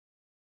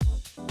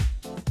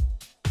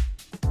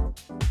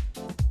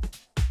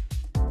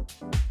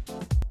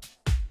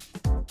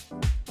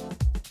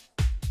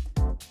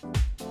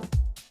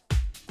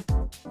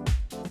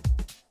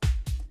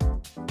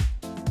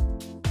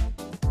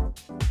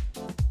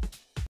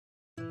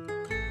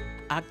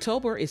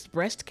October is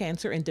Breast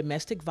Cancer and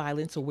Domestic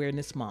Violence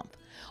Awareness Month.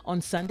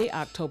 On Sunday,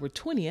 October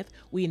 20th,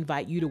 we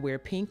invite you to wear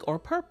pink or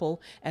purple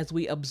as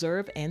we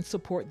observe and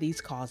support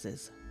these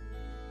causes.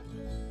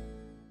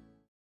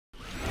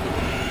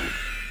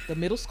 The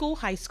middle school,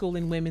 high school,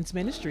 and women's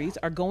ministries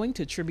are going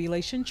to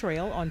Tribulation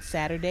Trail on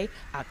Saturday,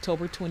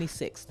 October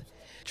 26th.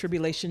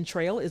 Tribulation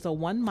Trail is a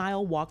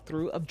 1-mile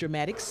walkthrough of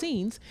dramatic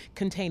scenes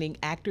containing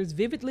actors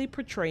vividly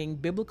portraying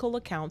biblical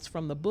accounts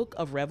from the book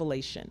of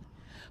Revelation.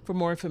 For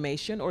more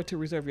information or to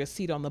reserve your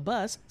seat on the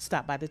bus,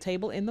 stop by the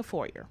table in the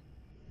foyer.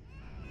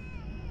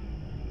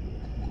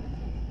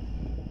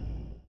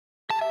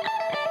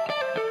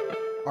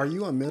 Are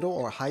you a middle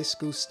or high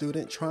school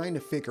student trying to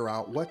figure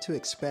out what to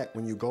expect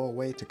when you go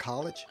away to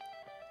college?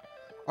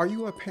 Are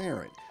you a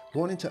parent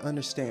wanting to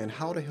understand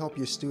how to help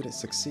your students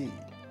succeed?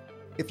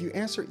 If you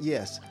answered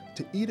yes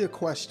to either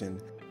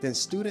question, then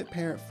Student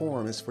Parent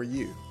Forum is for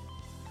you.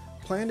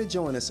 Plan to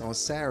join us on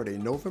Saturday,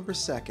 November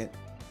 2nd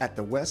at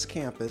the West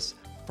Campus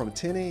from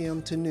 10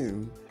 a.m. to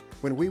noon,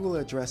 when we will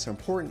address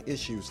important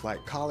issues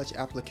like college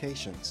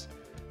applications,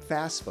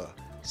 FAFSA,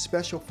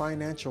 special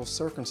financial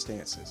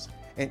circumstances,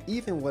 and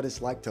even what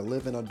it's like to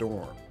live in a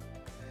dorm.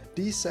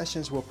 These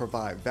sessions will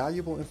provide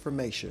valuable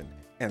information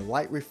and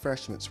light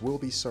refreshments will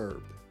be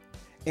served.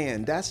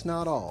 And that's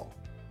not all.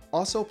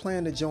 Also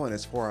plan to join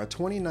us for our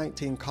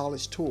 2019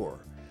 college tour,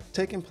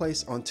 taking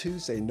place on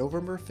Tuesday,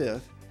 November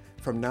 5th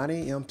from 9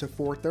 a.m. to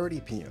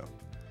 4:30 p.m.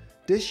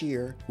 This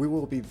year, we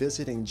will be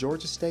visiting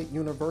Georgia State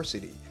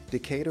University,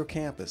 Decatur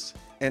campus,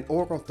 and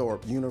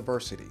Oglethorpe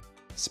University.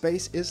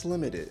 Space is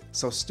limited,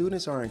 so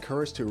students are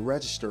encouraged to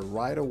register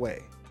right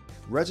away.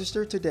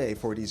 Register today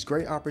for these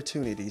great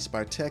opportunities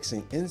by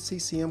texting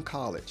NCCM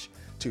College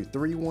to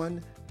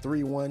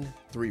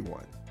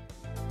 313131.